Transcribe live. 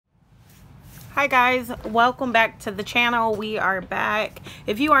Hi guys, welcome back to the channel. We are back.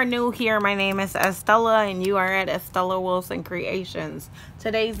 If you are new here, my name is Estella and you are at Estella Wilson Creations.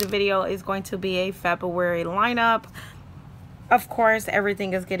 Today's video is going to be a February lineup. Of course,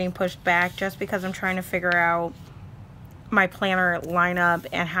 everything is getting pushed back just because I'm trying to figure out my planner lineup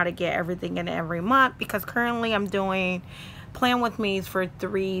and how to get everything in every month, because currently I'm doing Plan With Me's for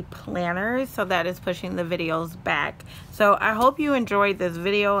 3 planners, so that is pushing the videos back. So I hope you enjoyed this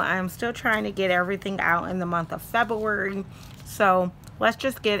video. I'm still trying to get everything out in the month of February, so let's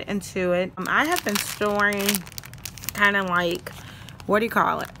just get into it. I have been storing kind of like, what do you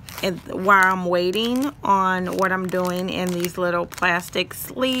call it, while I'm waiting on what I'm doing in these little plastic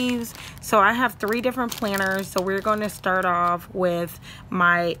sleeves. So I have 3 different planners. So we're going to start off with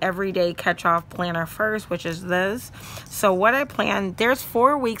my everyday catch-off planner first, which is this. So what I plan, there's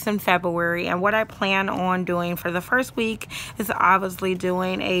 4 weeks in February, and what I plan on doing for the first week is obviously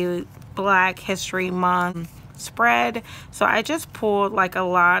doing a Black History Month spread. So I just pulled like a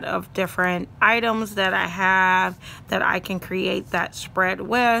lot of different items that I have that I can create that spread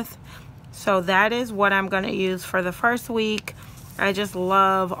with. So that is what I'm going to use for the first week. I just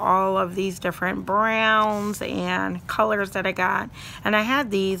love all of these different browns and colors that I got, and I had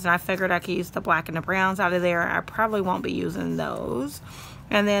these and I figured I could use the black and the browns out of there. I probably won't be using those.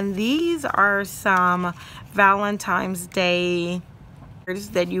 And then these are some Valentine's Day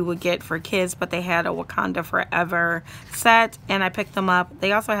that you would get for kids, but they had a Wakanda Forever set and I picked them up.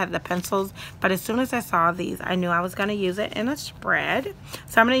 They also had the pencils, but as soon as I saw these, I knew I was going to use it in a spread.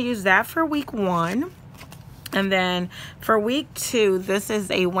 So I'm going to use that for week 1. And then for week 2, this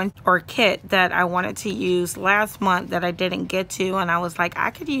is a winter kit that I wanted to use last month that I didn't get to, and I was like,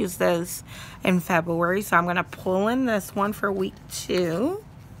 I could use this in February, so I'm going to pull in this one for week 2.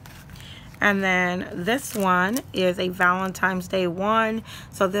 And then this one is a Valentine's Day one.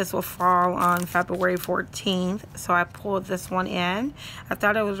 So this will fall on February 14th. So I pulled this one in. I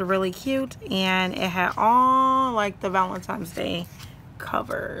thought it was really cute. And it had all like the Valentine's Day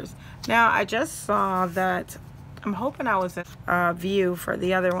covers. Now I just saw that, I'm hoping I was in view for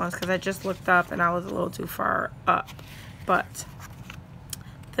the other ones, because I just looked up and I was a little too far up. But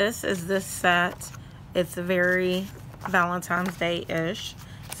this is this set. It's very Valentine's Day-ish.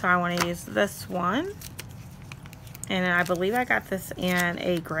 So I want to use this one, and I believe I got this in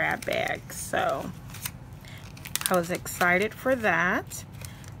a grab bag, so I was excited for that.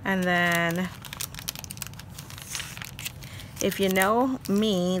 And then if you know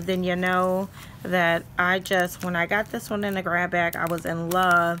me, then you know that when I got this one in a grab bag, I was in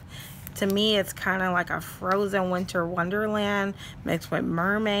love. To me, it's kind of like a frozen winter wonderland mixed with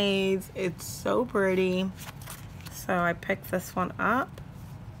mermaids. It's so pretty. So I picked this one up.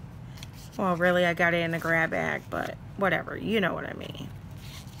 Well, really, I got it in a grab bag, but whatever. You know what I mean.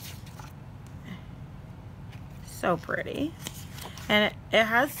 So pretty. And it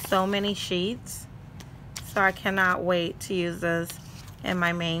has so many sheets. So I cannot wait to use this in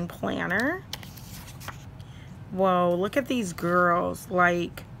my main planner. Whoa, look at these girls.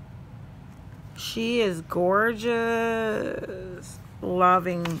 Like, she is gorgeous.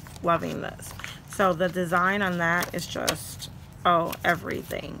 Loving this. So the design on that is just, oh,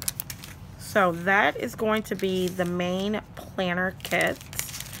 everything. So that is going to be the main planner kits,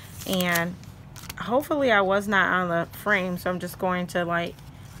 and hopefully I was not on the frame, so I'm just going to like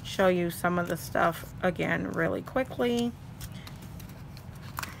show you some of the stuff again really quickly,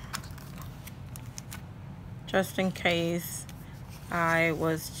 just in case I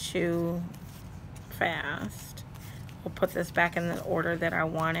was too fast. We'll put this back in the order that I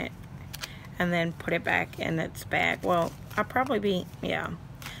want it and then put it back in its bag. Well, I'll probably be, yeah,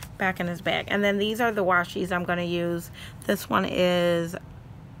 back in his bag. And then these are the washies I'm going to use. This one is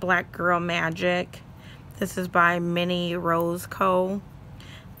Black Girl Magic. This is by Minnie Rose Co.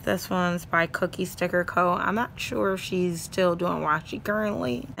 This one's by Cookie Sticker Co. I'm not sure if she's still doing washi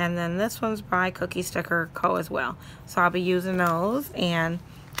currently. And then this one's by Cookie Sticker Co. as well. So I'll be using those. And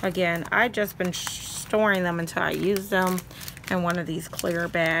again, I've just been storing them until I use them in one of these clear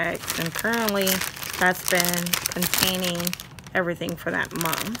bags. And currently that's been containing everything for that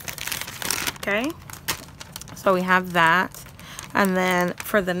month. Okay, so we have that. And then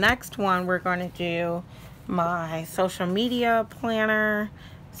for the next one, we're going to do my social media planner.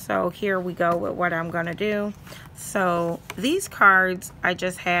 So here we go with what I'm going to do. So these cards I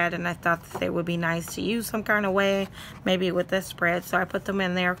just had, and I thought that they would be nice to use some kind of way, maybe with this spread. So I put them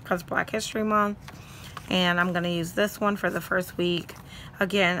in there because Black History Month. And I'm going to use this one for the first week.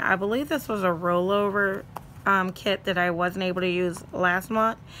 Again, I believe this was a rollover kit that I wasn't able to use last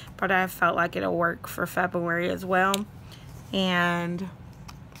month, but I felt like it'll work for February as well. And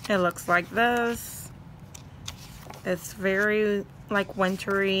It looks like this. It's very like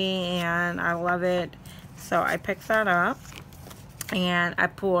wintry and I love it. So I picked that up and I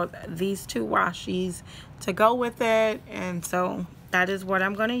pulled these two washies to go with it, and so that is what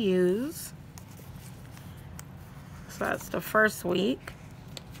I'm going to use. So that's the first week.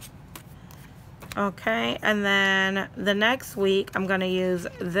 Okay, and then the next week I'm going to use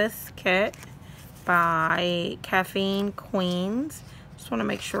this kit by Caffeine Queens. Just want to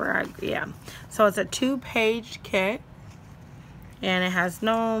make sure yeah. So it's a 2-page kit and it has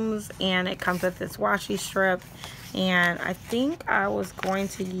gnomes and it comes with this washi strip, and I think I was going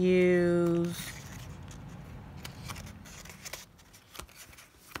to use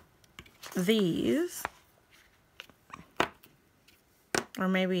these, or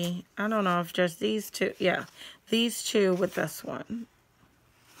maybe, I don't know if just these two. Yeah, these two with this one.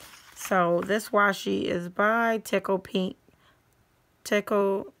 So this washi is by Tickle Pink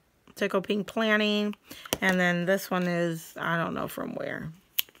Planning, and then this one is, I don't know from where,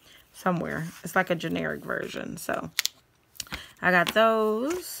 somewhere. It's like a generic version. So I got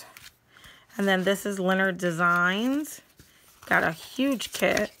those, and then this is Leonard Designs. Got a huge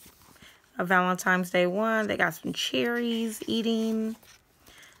kit. A Valentine's Day one. They got some cherries eating.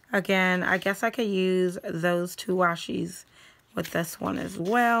 Again, I guess I could use those two washies with this one as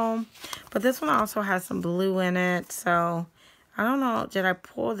well. But this one also has some blue in it. So, I don't know. Did I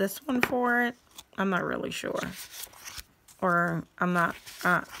pull this one for it? I'm not really sure. Or, I'm not.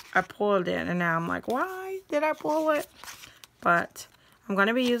 I pulled it and now I'm like, why did I pull it? But I'm going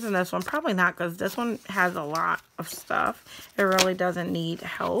to be using this one. Probably not, because this one has a lot of stuff. It really doesn't need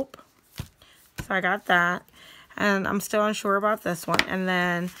help. So I got that, and I'm still unsure about this one. And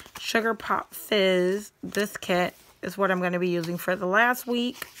then Sugar Pop Fizz, this kit is what I'm going to be using for the last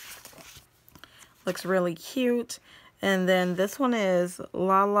week. Looks really cute. And then this one is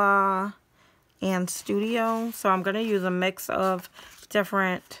Lala and Studio. So I'm going to use a mix of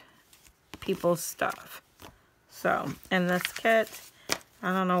different people's stuff. So in this kit,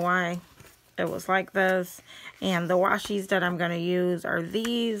 I don't know why it was like this. And the washies that I'm going to use are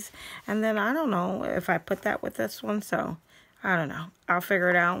these. And then I don't know if I put that with this one. So I don't know. I'll figure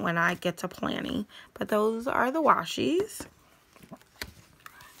it out when I get to planning. But those are the washies.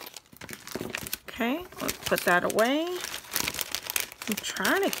 Okay, let's put that away. I'm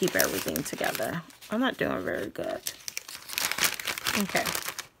trying to keep everything together. I'm not doing very good. Okay.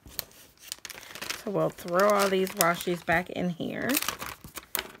 So we'll throw all these washies back in here.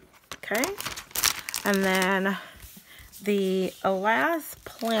 Okay. And then the last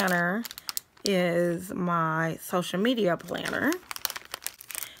planner is my social media planner.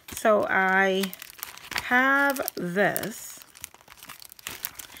 So I have this,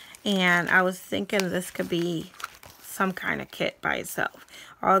 and I was thinking this could be some kind of kit by itself.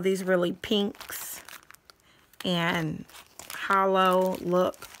 All these really pinks and hollow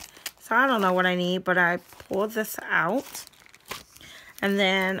look. So I don't know what I need, but I pulled this out. And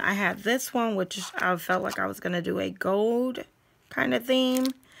then I had this one, which I felt like I was going to do a gold kind of theme.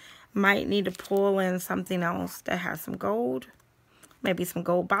 Might need to pull in something else that has some gold. Maybe some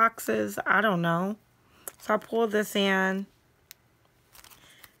gold boxes. I don't know. So I pulled this in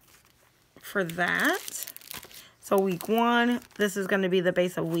for that. So week 1, this is going to be the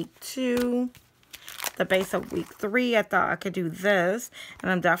base of week 2. The base of week 3, I thought I could do this. And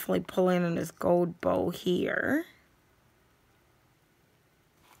I'm definitely pulling in this gold bow here.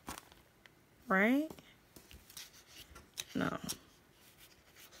 Right? No.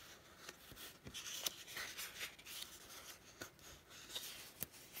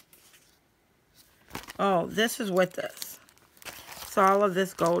 Oh, this is with this. So all of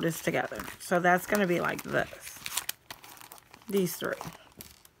this gold is together. So that's going to be like this. These 3. So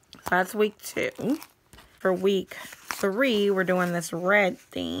that's week 2. For week 3, we're doing this red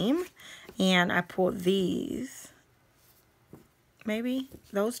theme. And I pulled these. Maybe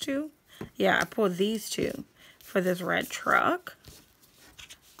those 2? Yeah, I pulled these 2 for this red truck.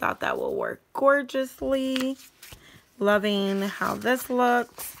 Thought that will work gorgeously. Loving how this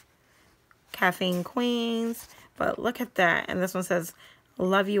looks. Caffeine Queens. But look at that. And this one says,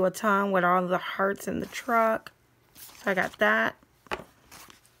 love you a ton, with all the hearts in the truck. So I got that.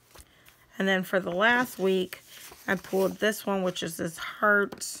 And then for the last week, I pulled this one, which is this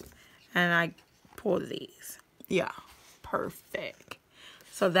heart. And I pulled these. Yeah, perfect.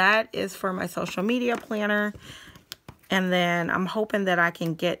 So that is for my social media planner. And then I'm hoping that I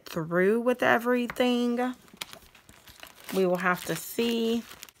can get through with everything. We will have to see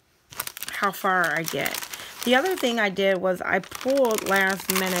how far I get. The other thing I did was I pulled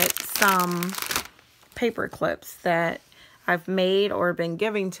last minute some paper clips that I've made or been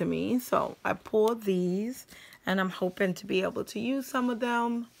giving to me. So I pulled these and I'm hoping to be able to use some of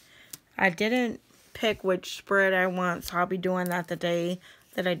them. I didn't pick which spread I want, so I'll be doing that the day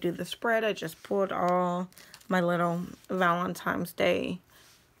that I do the spread. I just pulled all my little Valentine's Day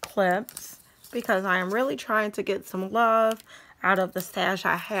clips because I am really trying to get some love out of the stash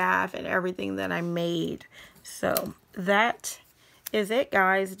I have and everything that I made. So that is it,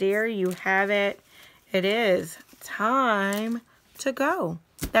 guys. There you have it. It is time to go.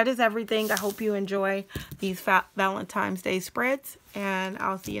 That is everything. I hope you enjoy these Valentine's Day spreads, and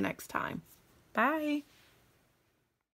I'll see you next time. Bye.